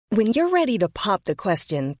When you're ready to pop the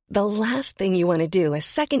question, the last thing you want to do is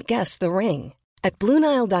second-guess the ring. At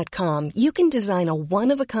BlueNile.com, you can design a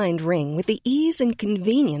one-of-a-kind ring with the ease and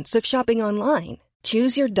convenience of shopping online.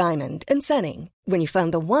 Choose your diamond and setting. When you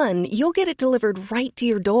find the one, you'll get it delivered right to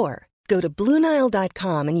your door. Go to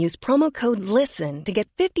BlueNile.com and use promo code LISTEN to get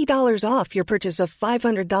 $50 off your purchase of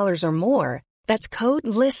 $500 or more. That's code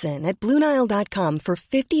LISTEN at BlueNile.com for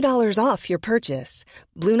 $50 off your purchase.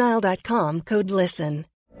 BlueNile.com, code LISTEN.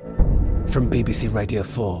 From BBC Radio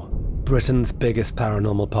 4, Britain's biggest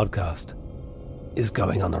paranormal podcast is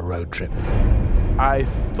going on a road trip. I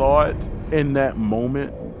thought in that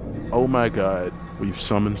moment, oh my God, we've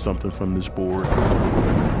summoned something from this board.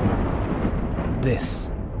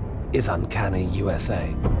 This is Uncanny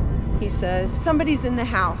USA. He says, somebody's in the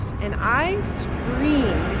house, and I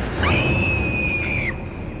screamed.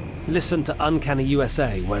 Listen to Uncanny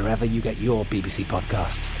USA wherever you get your BBC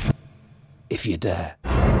podcasts, if you dare.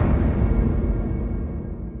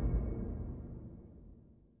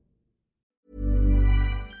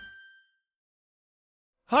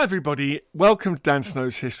 Hi everybody, welcome to Dan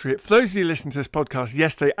Snow's History. For those of you listening to this podcast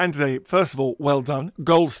yesterday and today, first of all, well done,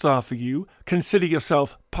 gold star for you. Consider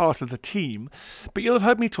yourself part of the team. But you'll have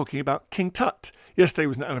heard me talking about King Tut. Yesterday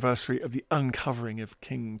was an anniversary of the uncovering of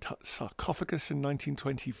King Tut's sarcophagus in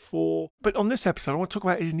 1924. But on this episode, I want to talk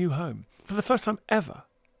about his new home. For the first time ever,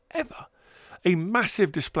 a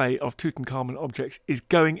massive display of Tutankhamun objects is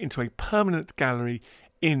going into a permanent gallery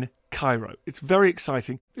in Cairo. It's very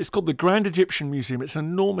exciting. It's called the Grand Egyptian Museum. It's an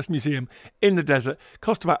enormous museum in the desert.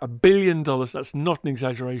 Cost about $1 billion. That's not an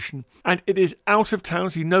exaggeration. And it is out of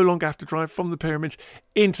town, so you no longer have to drive from the pyramids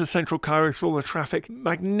into central Cairo through all the traffic.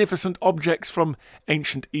 Magnificent objects from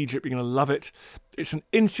ancient Egypt. You're going to love it. It's an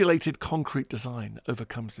insulated concrete design that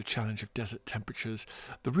overcomes the challenge of desert temperatures.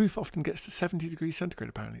 The roof often gets to 70 degrees centigrade,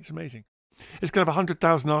 apparently. It's amazing. It's going to have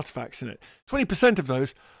 100,000 artifacts in it. 20% of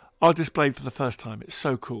those are displayed for the first time. It's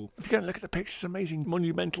so cool. If you go and look at the pictures, amazing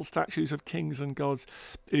monumental statues of kings and gods.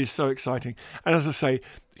 It is so exciting. And as I say,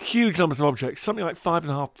 huge numbers of objects, something like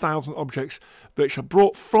 5,500 objects, which are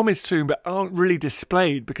brought from his tomb but aren't really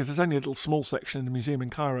displayed because there's only a little small section in the museum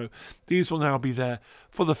in Cairo. These will now be there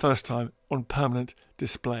for the first time on permanent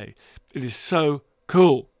display. It is so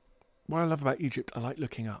cool. What I love about Egypt, I like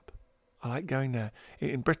looking up. I like going there.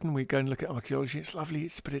 In Britain, we go and look at archaeology. It's lovely,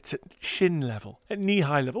 but it's at shin level, at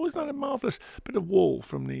knee-high level. Isn't that a marvellous bit of wall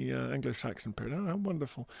from the Anglo-Saxon period? Oh, how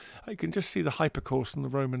wonderful. You can just see the hypercourse and the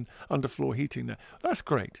Roman underfloor heating there. That's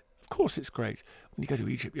great. Of course it's great. When you go to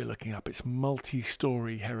Egypt, you're looking up. It's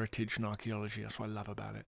multi-storey heritage and archaeology. That's what I love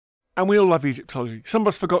about it. And we all love Egyptology. Some of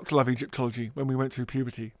us forgot to love Egyptology when we went through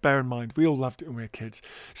puberty. Bear in mind, we all loved it when we were kids.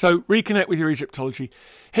 So reconnect with your Egyptology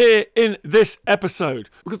here in this episode.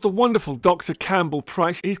 We've got the wonderful Dr. Campbell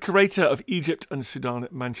Price. He's curator of Egypt and Sudan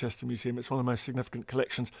at Manchester Museum. It's one of the most significant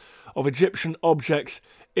collections of Egyptian objects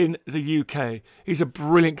in the UK. He's a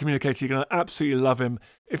brilliant communicator. You're going to absolutely love him.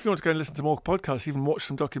 If you want to go and listen to more podcasts, even watch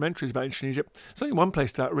some documentaries about ancient Egypt, there's only one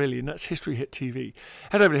place to that really, and that's History Hit TV.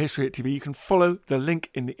 Head over to History Hit TV. You can follow the link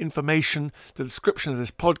in the information, the description of this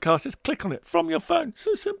podcast. Just click on it from your phone.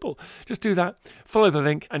 So simple. Just do that. Follow the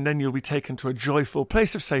link, and then you'll be taken to a joyful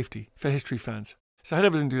place of safety for history fans. So head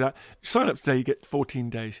over and do that. Sign up today. You get 14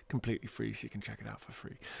 days completely free, so you can check it out for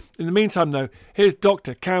free. In the meantime, though, here's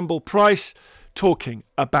Dr. Campbell Price talking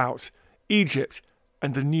about Egypt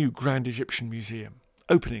and the new Grand Egyptian Museum,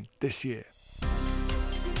 opening this year.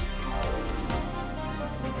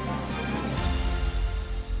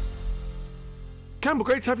 Campbell,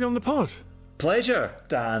 great to have you on the pod. Pleasure,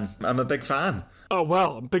 Dan. I'm a big fan. Oh,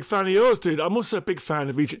 well, I'm a big fan of yours, dude. I'm also a big fan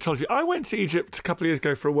of Egyptology. I went to Egypt a couple of years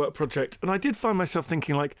ago for a work project, and I did find myself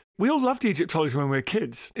thinking, like, we all loved Egyptology when we were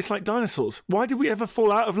kids. It's like dinosaurs. Why did we ever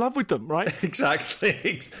fall out of love with them, right?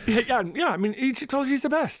 Exactly. Yeah, I mean, Egyptology is the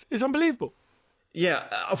best. It's unbelievable. Yeah,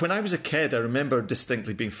 when I was a kid, I remember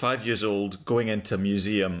distinctly being 5 years old, going into a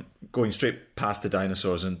museum, going straight past the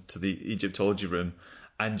dinosaurs into the Egyptology room,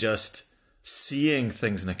 and just seeing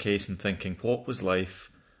things in a case and thinking, what was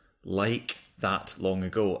life like that long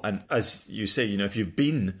ago? And as you say, you know, if you've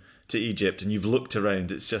been to Egypt and you've looked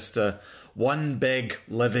around, it's just one big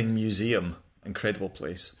living museum. Incredible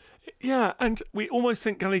place. Yeah, and we almost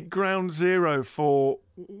think kind of ground zero for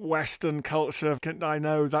Western culture. I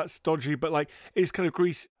know that's dodgy, but like it's kind of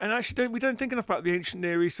Greece. And actually, we don't think enough about the ancient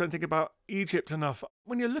Near East. Don't think about Egypt enough.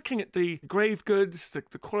 When you're looking at the grave goods, the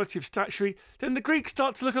quality of statuary, then the Greeks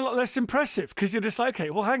start to look a lot less impressive because you're just like,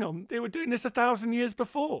 okay, well, hang on, they were doing this 1,000 years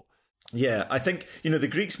before. Yeah, I think, you know, the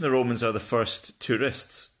Greeks and the Romans are the first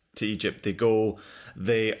tourists to Egypt.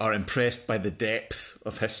 They are impressed by the depth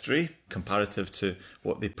of history comparative to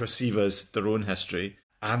what they perceive as their own history.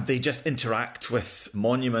 and they just interact with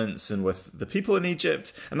monuments and with the people in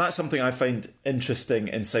Egypt. And that's something I find interesting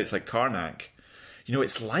in sites like Karnak. You know,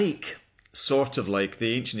 it's sort of like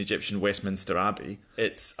the ancient Egyptian Westminster Abbey.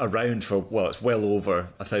 It's around for, it's well over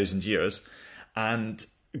 1,000 years. And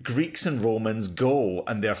Greeks and Romans go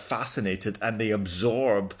and they're fascinated and they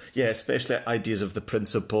absorb, especially ideas of the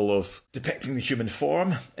principle of depicting the human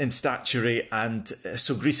form in statuary. And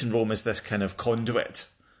so Greece and Rome is this kind of conduit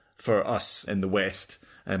for us in the West,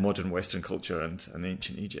 modern Western culture and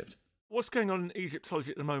ancient Egypt. What's going on in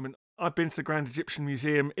Egyptology at the moment? I've been to the Grand Egyptian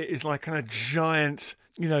Museum. It is like a giant,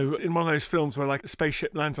 in one of those films where like a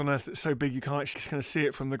spaceship lands on Earth that's so big you can't actually kind of see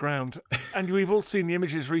it from the ground. And we've all seen the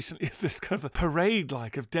images recently of this kind of a parade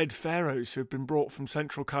of dead pharaohs who have been brought from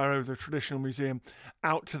central Cairo, the traditional museum,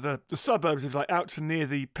 out to the suburbs, out to near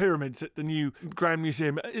the pyramids at the new Grand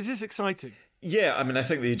Museum. Is this exciting? Yeah, I mean, I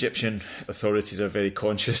think the Egyptian authorities are very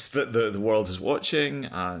conscious that the world is watching,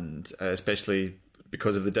 and especially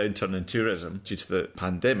because of the downturn in tourism due to the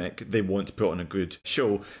pandemic, they want to put on a good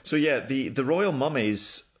show. So yeah, the royal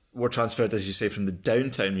mummies were transferred, as you say, from the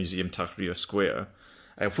downtown museum, Tahrir Square,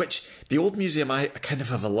 which the old museum I kind of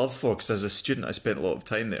have a love for, because as a student I spent a lot of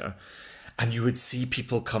time there. And you would see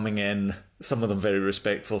people coming in, some of them very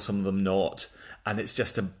respectful, some of them not. And it's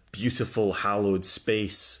just a beautiful, hallowed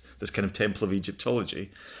space, this kind of temple of Egyptology.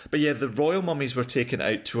 But yeah, the royal mummies were taken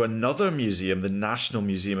out to another museum, the National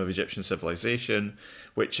Museum of Egyptian Civilization,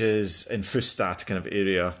 which is in Fustat, kind of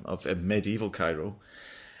area of medieval Cairo.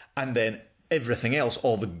 And then everything else,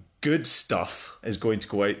 all the good stuff, is going to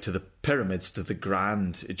go out to the pyramids, to the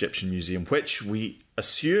Grand Egyptian Museum, which we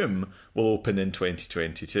assume will open in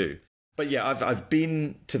 2022. But yeah, I've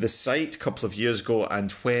been to the site a couple of years ago,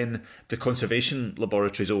 and when the conservation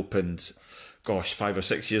laboratories opened, 5 or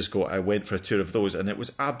 6 years ago, I went for a tour of those, and it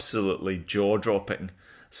was absolutely jaw-dropping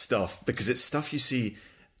stuff, because it's stuff you see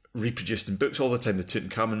reproduced in books all the time, the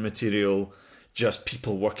Tutankhamun material, just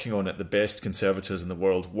people working on it, the best conservators in the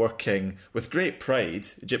world, working with great pride,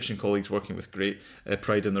 Egyptian colleagues working with great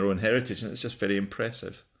pride in their own heritage, and it's just very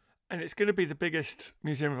impressive. And it's going to be the biggest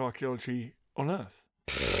museum of archaeology on Earth.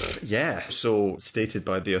 Yeah, so stated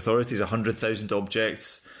by the authorities, 100,000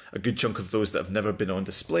 objects, a good chunk of those that have never been on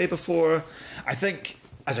display before. I think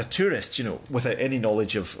as a tourist, without any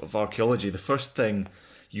knowledge of archaeology, the first thing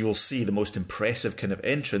you'll see, the most impressive kind of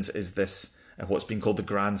entrance, is this, what's been called the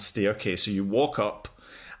Grand Staircase. So you walk up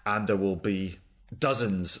and there will be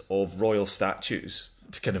dozens of royal statues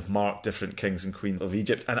to kind of mark different kings and queens of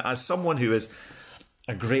Egypt. And as someone who is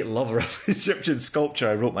a great lover of Egyptian sculpture,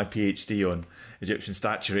 I wrote my PhD on Egyptian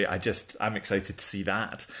statuary. I'm excited to see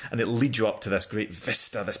that. And it leads you up to this great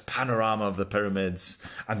vista, this panorama of the pyramids.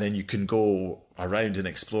 And then you can go around and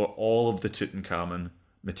explore all of the Tutankhamun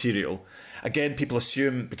material. Again, people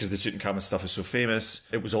assume, because the Tutankhamun stuff is so famous,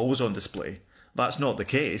 it was always on display. That's not the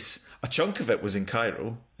case. A chunk of it was in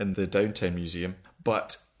Cairo, in the downtown museum,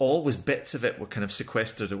 but always bits of it were kind of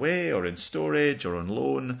sequestered away or in storage or on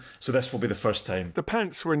loan. So this will be the first time. The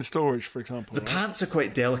pants were in storage, for example. The pants are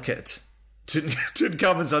quite delicate.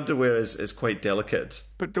 Tutankhamun's underwear is quite delicate.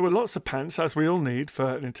 But there were lots of pants, as we all need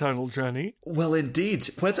for an eternal journey. Well, indeed.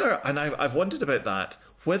 I've wondered about that,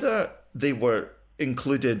 whether they were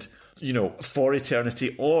included, for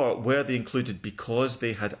eternity, or were they included because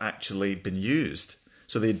they had actually been used?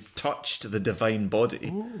 So they'd touched the divine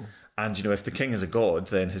body. Ooh. And, if the king is a god,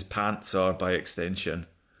 then his pants are, by extension,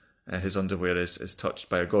 his underwear is touched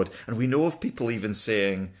by a god. And we know of people even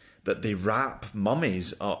saying that they wrap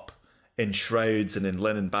mummies up in shrouds and in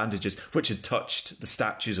linen bandages, which had touched the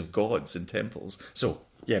statues of gods in temples. So,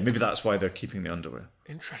 yeah, maybe that's why they're keeping the underwear.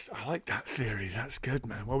 Interesting. I like that theory. That's good,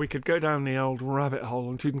 man. Well, we could go down the old rabbit hole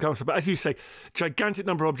on Tutankhamun. But as you say, gigantic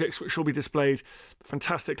number of objects which will be displayed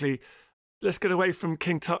fantastically. Let's get away from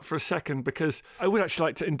King Tut for a second, because I would actually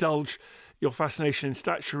like to indulge your fascination in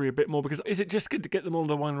statuary a bit more, because is it just good to get them all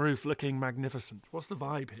under one roof looking magnificent? What's the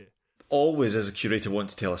vibe here? Always, as a curator, want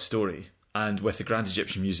to tell a story. And with the Grand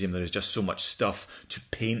Egyptian Museum, there is just so much stuff to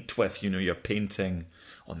paint with. You're painting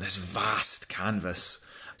on this vast canvas.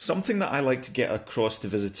 Something that I like to get across to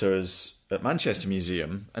visitors at Manchester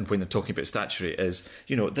Museum, and when they're talking about statuary, is,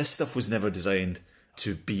 this stuff was never designed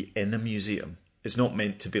to be in a museum. It's not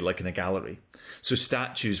meant to be like in a gallery. So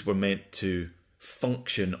statues were meant to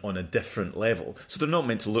function on a different level. So they're not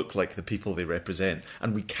meant to look like the people they represent.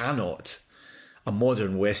 And a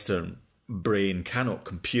modern Western brain cannot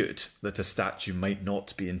compute that a statue might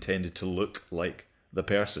not be intended to look like the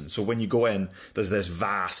person. So when you go in, there's this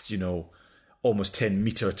vast, almost 10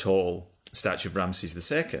 metre tall statue of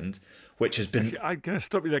Ramses II, which has been... Actually, I'm going to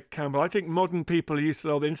stop you there, Campbell. I think modern people are used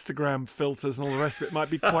to all the Instagram filters and all the rest of it, might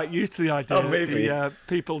be quite used to the idea that the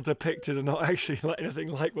people depicted are not actually anything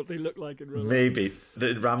like what they look like in real life. Maybe.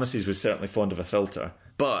 Ramesses was certainly fond of a filter.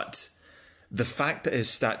 But the fact that his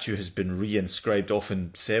statue has been re-inscribed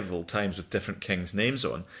often several times with different kings' names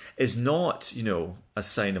on is not, a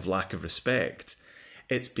sign of lack of respect.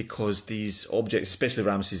 It's because these objects, especially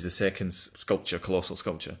Ramses II's sculpture, colossal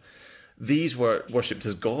sculpture, these were worshipped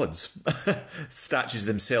as gods. Statues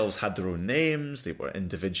themselves had their own names. They were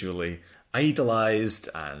individually idolised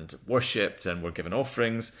and worshipped and were given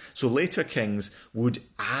offerings. So later kings would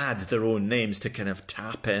add their own names to kind of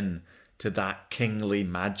tap in to that kingly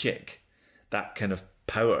magic, that kind of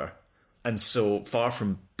power. And so far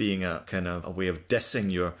from being a kind of a way of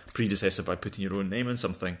dissing your predecessor by putting your own name on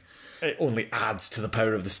something, it only adds to the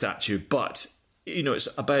power of the statue. But it's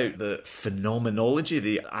about the phenomenology,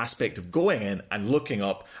 the aspect of going in and looking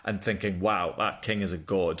up and thinking, wow, that king is a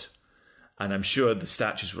god. And I'm sure the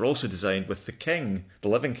statues were also designed with the king, the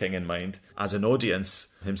living king in mind, as an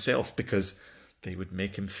audience himself, because they would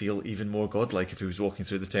make him feel even more godlike if he was walking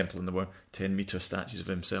through the temple and there were 10-metre statues of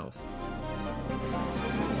himself.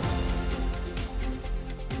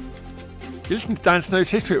 You listen to Dan Snow's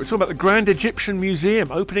History. We're talking about the Grand Egyptian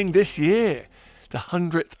Museum opening this year. The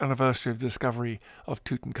 100th anniversary of the discovery of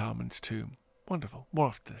Tutankhamun's tomb. Wonderful. More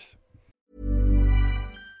after this.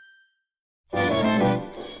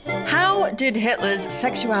 How did Hitler's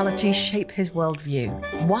sexuality shape his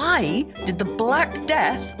worldview? Why did the Black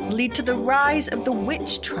Death lead to the rise of the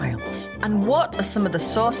witch trials? And what are some of the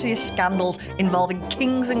sauciest scandals involving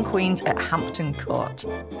kings and queens at Hampton Court?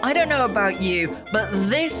 I don't know about you, but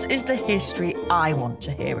this is the history I want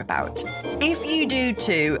to hear about. If you do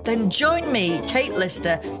too, then join me, Kate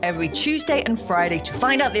Lister, every Tuesday and Friday to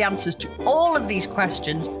find out the answers to all of these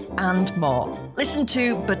questions and more. Listen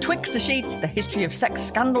to Betwixt the Sheets, the history of sex,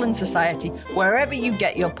 scandal and society, wherever you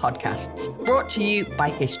get your podcasts. Brought to you by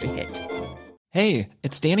History Hit. Hey,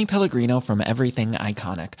 it's Danny Pellegrino from Everything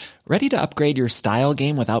Iconic. Ready to upgrade your style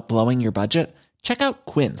game without blowing your budget? Check out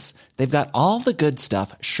Quince. They've got all the good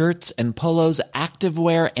stuff, shirts and polos,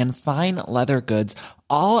 activewear, and fine leather goods,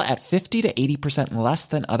 all at 50 to 80% less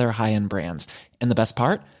than other high-end brands. And the best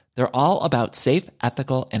part? They're all about safe,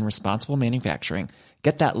 ethical, and responsible manufacturing.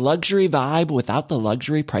 Get that luxury vibe without the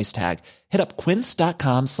luxury price tag. Hit up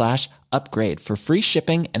quince.com/upgrade for free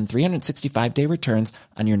shipping and 365-day returns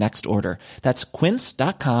on your next order. That's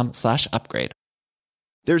quince.com/upgrade.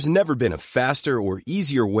 There's never been a faster or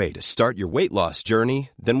easier way to start your weight loss journey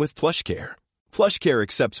than with PlushCare. PlushCare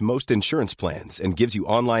accepts most insurance plans and gives you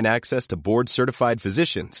online access to board-certified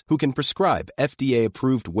physicians who can prescribe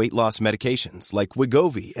FDA-approved weight loss medications like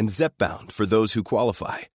Wegovy and Zepbound for those who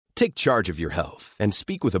qualify. Take charge of your health and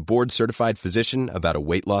speak with a board-certified physician about a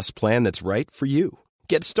weight loss plan that's right for you.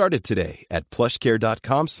 Get started today at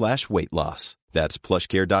plushcare.com/weight loss. That's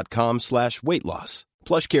plushcare.com/weight loss.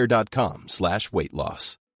 plushcare.com/weight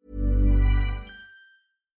loss.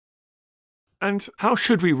 And how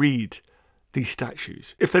should we read these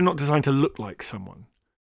statues if they're not designed to look like someone?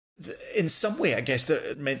 In some way, I guess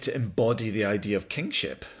they're meant to embody the idea of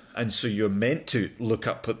kingship. And so you're meant to look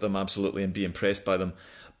up at them absolutely and be impressed by them.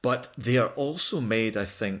 But they are also made, I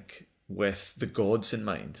think, with the gods in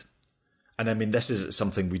mind. And I mean, this is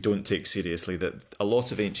something we don't take seriously, that a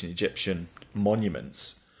lot of ancient Egyptian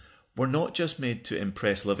monuments were not just made to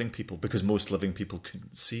impress living people, because most living people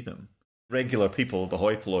couldn't see them. Regular people, the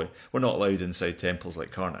hoi polloi, were not allowed inside temples like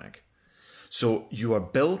Karnak. So you are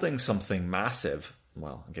building something massive,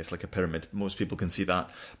 well, I guess like a pyramid, most people can see that,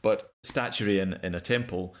 but statuary in a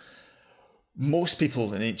temple, most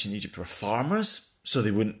people in ancient Egypt were farmers, so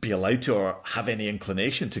they wouldn't be allowed to or have any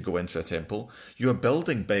inclination to go into a temple. You're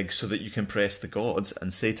building big so that you can press the gods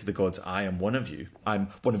and say to the gods, I am one of you. I'm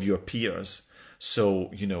one of your peers.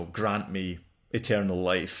 So, grant me eternal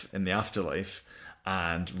life in the afterlife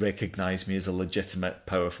and recognize me as a legitimate,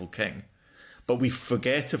 powerful king. But we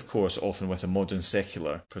forget, of course, often with a modern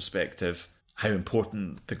secular perspective, how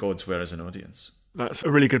important the gods were as an audience. That's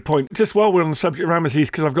a really good point. Just while we're on the subject of Ramesses,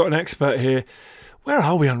 because I've got an expert here, where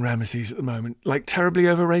are we on Ramesses at the moment? Like, terribly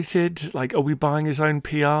overrated? Like, are we buying his own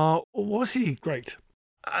PR? Or was he great?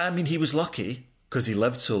 I mean, he was lucky because he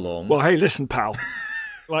lived so long. Well, hey, listen, pal.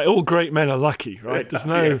 Like, all great men are lucky, right? There's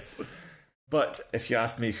no... Yes. But if you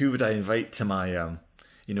asked me who would I invite to my,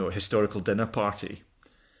 historical dinner party,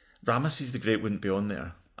 Ramesses the Great wouldn't be on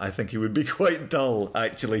there. I think he would be quite dull,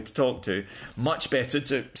 actually, to talk to. Much better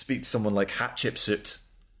to speak to someone like Hatshepsut,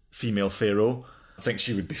 female pharaoh. I think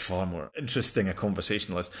she would be far more interesting a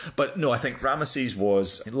conversationalist. But no, I think Ramesses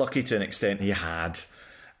was lucky to an extent. He had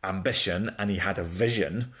ambition and he had a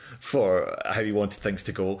vision for how he wanted things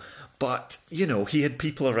to go. But, you know, he had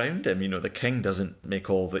people around him. You know, the king doesn't make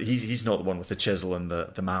all the... He's not the one with the chisel and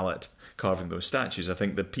the mallet carving those statues. I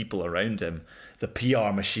think the people around him, the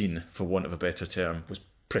PR machine, for want of a better term, was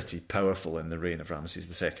pretty powerful in the reign of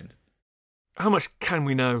Ramesses II. How much can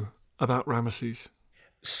we know about Ramesses?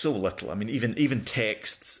 So little. I mean, even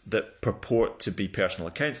texts that purport to be personal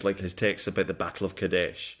accounts, like his texts about the Battle of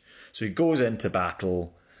Kadesh. So he goes into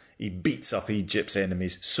battle, he beats up Egypt's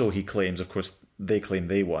enemies, so he claims. Of course, they claim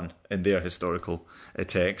they won in their historical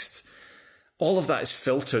texts. All of that is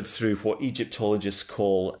filtered through what Egyptologists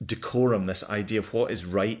call decorum, this idea of what is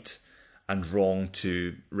right and wrong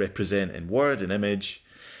to represent in word and image.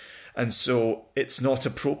 And so it's not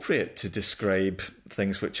appropriate to describe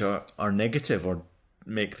things which are negative or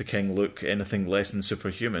make the king look anything less than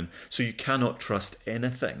superhuman. So you cannot trust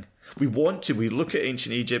anything. We look at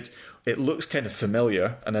ancient Egypt, it looks kind of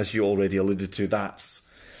familiar, and as you already alluded to, that's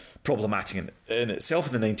problematic in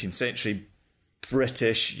itself. In the 19th century,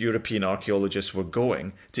 British, European archaeologists were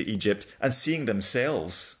going to Egypt and seeing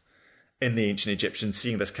themselves in the ancient Egyptians,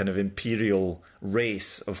 seeing this kind of imperial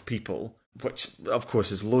race of people, which of course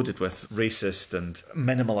is loaded with racist and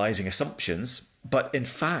minimalising assumptions. But in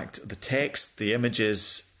fact, the text, the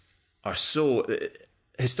images are so...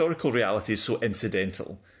 Historical reality is so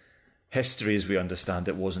incidental. History, as we understand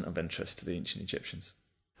it, wasn't of interest to the ancient Egyptians.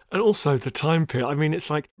 And also the time period. I mean, it's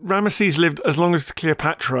like Ramesses lived as long as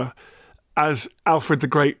Cleopatra as Alfred the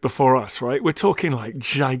Great before us, right? We're talking like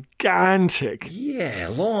gigantic. Yeah,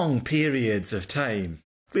 long periods of time.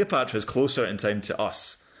 Cleopatra is closer in time to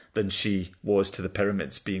us than she was to the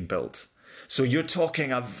pyramids being built. So you're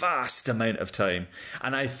talking a vast amount of time.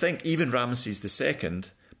 And I think even Ramesses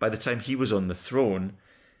II, by the time he was on the throne,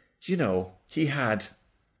 you know, he had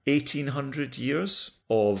 1,800 years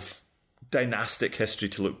of dynastic history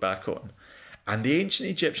to look back on. And the ancient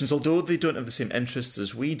Egyptians, although they don't have the same interests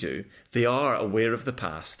as we do, they are aware of the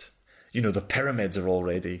past. You know, the pyramids are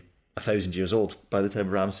already 1,000 years old by the time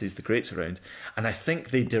Ramesses the Great's around. And I think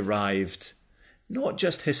they derived not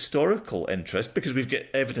just historical interest, because we've got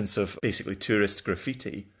evidence of basically tourist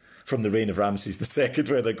graffiti from the reign of Ramesses II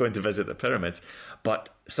where they're going to visit the pyramids, but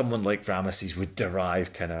someone like Ramesses would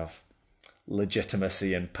derive kind of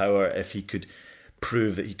legitimacy and power if he could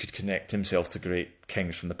prove that he could connect himself to great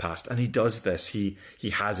kings from the past. And he does this. He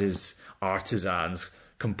has his artisans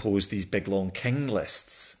compose these big long king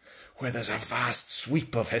lists where there's a vast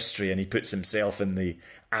sweep of history, and he puts himself in the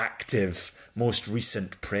active, most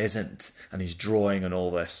recent present, and he's drawing on all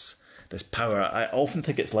this power. I often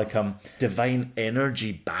think it's like a divine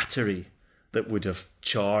energy battery that would have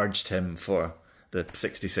charged him for the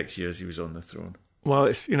 66 years he was on the throne. Well,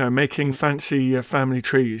 it's, you know, making fancy family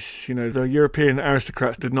trees. You know, the European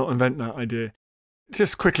aristocrats did not invent that idea.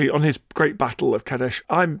 Just quickly, on his great battle of Kadesh,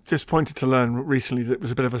 I'm disappointed to learn recently that it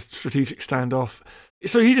was a bit of a strategic standoff.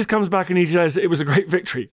 So he just comes back and he says it was a great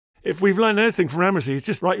victory. If we've learned anything from Ramesses,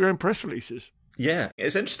 just write your own press releases. Yeah,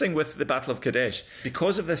 it's interesting with the Battle of Kadesh.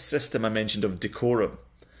 Because of this system I mentioned of decorum,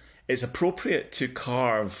 it's appropriate to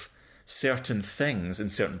carve certain things in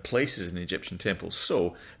certain places in Egyptian temples.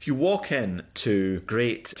 So if you walk in to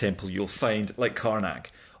Great Temple, you'll find, like Karnak,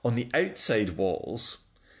 on the outside walls,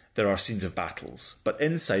 there are scenes of battles. But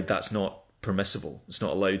inside, that's not permissible. It's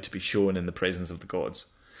not allowed to be shown in the presence of the gods.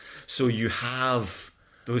 So you have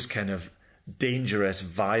those kind of dangerous,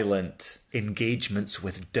 violent engagements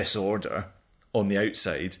with disorder on the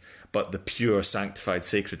outside, but the pure, sanctified,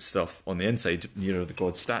 sacred stuff on the inside, nearer the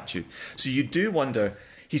god's statue. So you do wonder,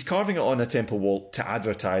 he's carving it on a temple wall to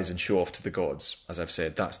advertise and show off to the gods. As I've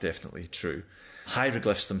said, that's definitely true.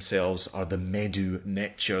 Hieroglyphs themselves are the medu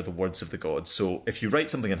netur, the words of the gods. So if you write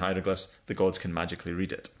something in hieroglyphs, the gods can magically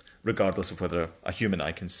read it, regardless of whether a human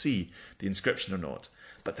eye can see the inscription or not.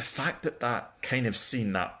 But the fact that that kind of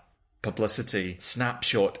scene, that publicity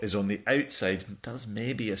snapshot is on the outside does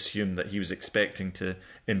maybe assume that he was expecting to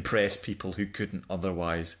impress people who couldn't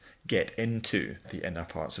otherwise get into the inner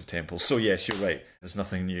parts of temples. So yes, you're right. There's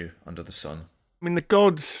nothing new under the sun. I mean, the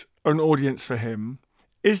gods are an audience for him.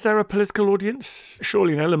 Is there a political audience?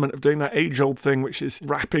 Surely an element of doing that age-old thing, which is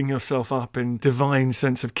wrapping yourself up in divine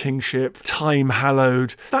sense of kingship, time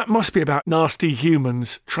hallowed. That must be about nasty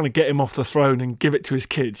humans trying to get him off the throne and give it to his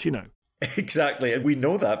kids, you know. Exactly, and we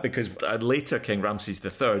know that because later King Ramses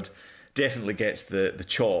III definitely gets the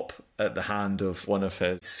chop at the hand of one of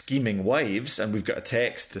his scheming wives, and we've got a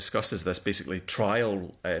text that discusses this, basically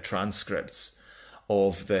trial transcripts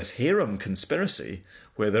of this harem conspiracy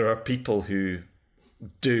where there are people who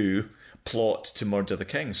do plot to murder the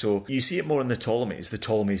king. So you see it more in the Ptolemies. The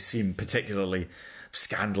Ptolemies seem particularly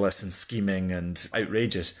scandalous and scheming and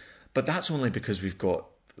outrageous, but that's only because we've got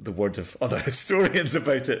the word of other historians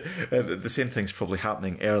about it. The same thing's probably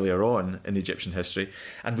happening earlier on in Egyptian history.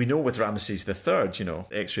 And we know with Ramesses III,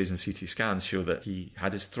 X-rays and CT scans show that he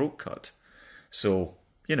had his throat cut. So,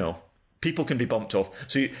 people can be bumped off.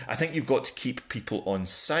 So I think you've got to keep people on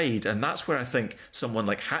side. And that's where I think someone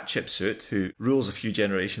like Hatshepsut, who rules a few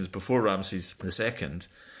generations before Ramesses II,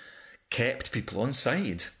 kept people on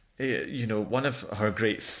side. One of her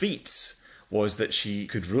great feats was that she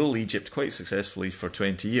could rule Egypt quite successfully for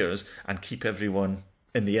 20 years and keep everyone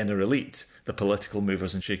in the inner elite, the political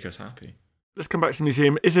movers and shakers, happy. Let's come back to the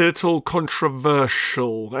museum. Is it at all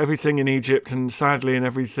controversial? Everything in Egypt and sadly in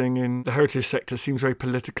everything in the heritage sector seems very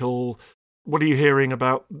political. What are you hearing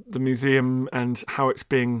about the museum and how it's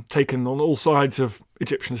being taken on all sides of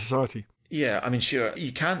Egyptian society? Yeah, I mean, sure,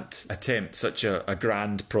 you can't attempt such a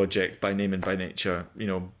grand project by name and by nature,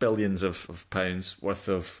 billions of pounds worth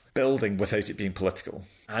of building without it being political.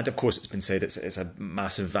 And of course, it's been said it's a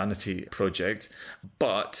massive vanity project.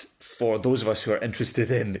 But for those of us who are interested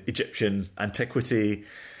in Egyptian antiquity,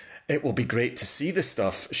 it will be great to see this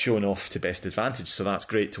stuff shown off to best advantage. So that's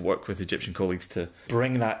great to work with Egyptian colleagues to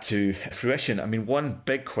bring that to fruition. I mean, one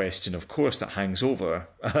big question, of course, that hangs over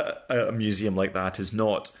a museum like that is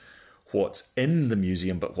not what's in the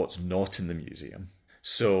museum, but what's not in the museum.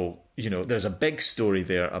 So, there's a big story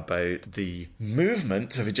there about the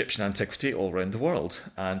movement of Egyptian antiquity all around the world.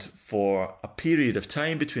 And for a period of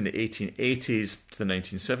time between the 1880s to the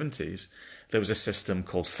 1970s, there was a system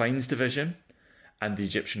called fines division. And the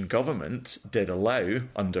Egyptian government did allow,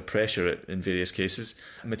 under pressure in various cases,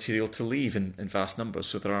 material to leave in vast numbers.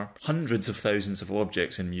 So there are hundreds of thousands of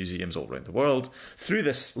objects in museums all around the world through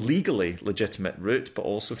this legally legitimate route, but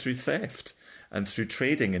also through theft and through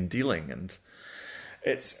trading and dealing. And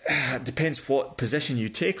it depends what position you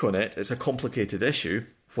take on it. It's a complicated issue,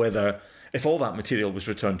 whether if all that material was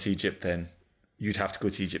returned to Egypt, then you'd have to go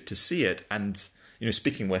to Egypt to see it. And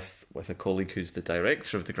speaking with a colleague who's the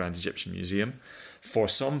director of the Grand Egyptian Museum, for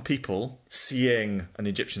some people, seeing an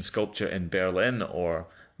Egyptian sculpture in Berlin or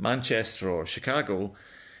Manchester or Chicago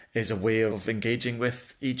is a way of engaging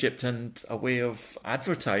with Egypt and a way of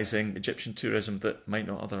advertising Egyptian tourism that might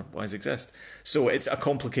not otherwise exist. So it's a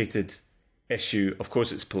complicated issue. Of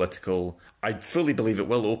course, it's political. I fully believe it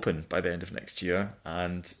will open by the end of next year,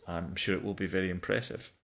 and I'm sure it will be very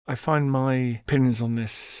impressive. I find my opinions on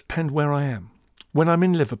this depend where I am. When I'm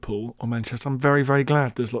in Liverpool or Manchester, I'm very, very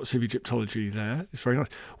glad there's lots of Egyptology there. It's very nice.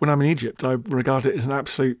 When I'm in Egypt, I regard it as an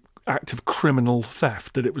absolute act of criminal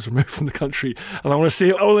theft that it was removed from the country, and I want to see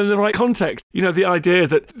it all in the right context. The idea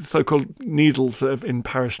that so-called needles in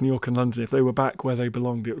Paris, New York and London, if they were back where they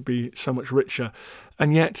belonged, it would be so much richer.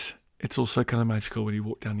 And yet, it's also kind of magical when you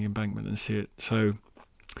walk down the embankment and see it. So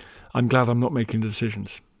I'm glad I'm not making the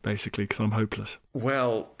decisions, basically, because I'm hopeless.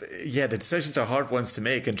 Well, yeah, the decisions are hard ones to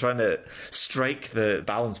make, and trying to strike the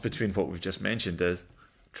balance between what we've just mentioned is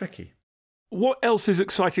tricky. What else is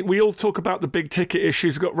exciting? We all talk about the big ticket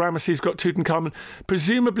issues. We've got Ramesses, we've got Tutankhamun.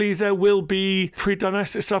 Presumably there will be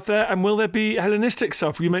pre-dynastic stuff there, and will there be Hellenistic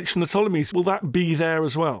stuff? You mentioned the Ptolemies. Will that be there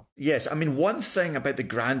as well? Yes, I mean, one thing about the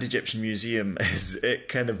Grand Egyptian Museum is it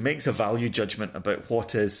kind of makes a value judgment about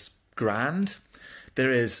what is grand.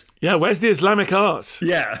 There is... Yeah, where's the Islamic art?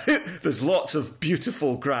 Yeah, there's lots of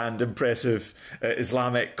beautiful, grand, impressive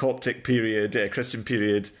Islamic, Coptic period, Christian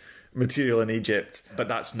period material in Egypt, but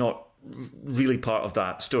that's not really part of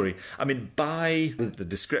that story. I mean, by the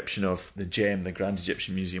description of the GEM, the Grand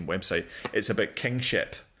Egyptian Museum website, it's about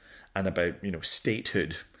kingship and about,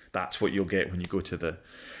 statehood. That's what you'll get when you go to the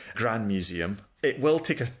Grand Museum. It will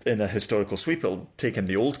take in a historical sweep. It'll take in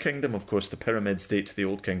the Old Kingdom, of course, the pyramids date to the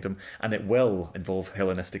Old Kingdom, and it will involve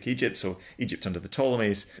Hellenistic Egypt, so Egypt under the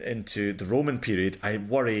Ptolemies, into the Roman period. I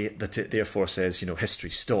worry that it therefore says, history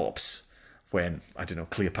stops when,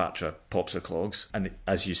 Cleopatra pops her clogs. And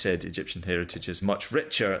as you said, Egyptian heritage is much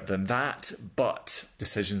richer than that, but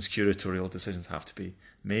curatorial decisions have to be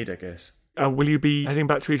made, I guess. Will you be heading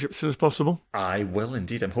back to Egypt as soon as possible? I will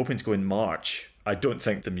indeed. I'm hoping to go in March. I don't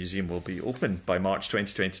think the museum will be open by March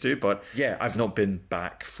 2022, but yeah, I've not been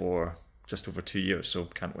back for just over 2 years, so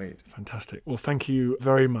can't wait. Fantastic. Well, thank you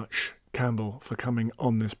very much, Campbell, for coming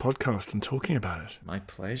on this podcast and talking about it. My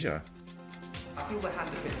pleasure. I feel the hand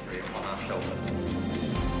of history upon our shoulders.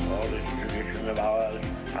 All this tradition of ours,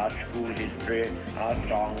 our school history, our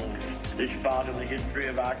songs, this part of the history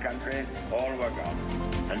of our country, all were gone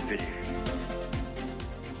and finished.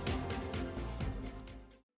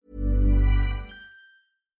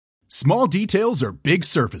 Small details are big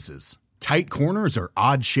surfaces. Tight corners are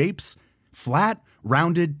odd shapes. Flat,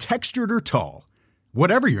 rounded, textured, or tall.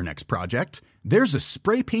 Whatever your next project, there's a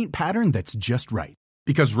spray paint pattern that's just right.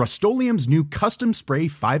 Because Rust-Oleum's new Custom Spray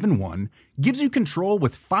 5-in-1 gives you control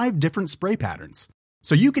with 5 different spray patterns.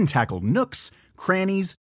 So you can tackle nooks,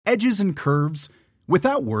 crannies, edges, and curves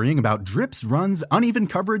without worrying about drips, runs, uneven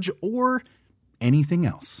coverage, or anything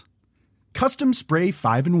else. Custom Spray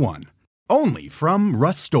 5-in-1. Only from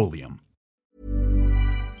Rust-Oleum.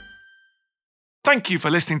 Thank you for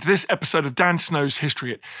listening to this episode of Dan Snow's History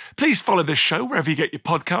Hit. Please follow this show wherever you get your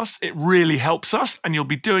podcasts. It really helps us, and you'll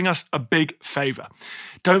be doing us a big favour.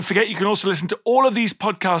 Don't forget, you can also listen to all of these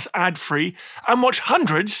podcasts ad-free and watch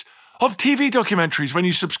hundreds of TV documentaries when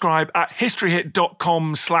you subscribe at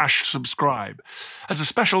historyhit.com/subscribe. As a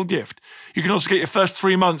special gift, you can also get your first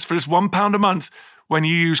 3 months for just £1 a month when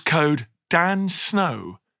you use code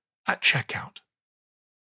DANSNOW at checkout.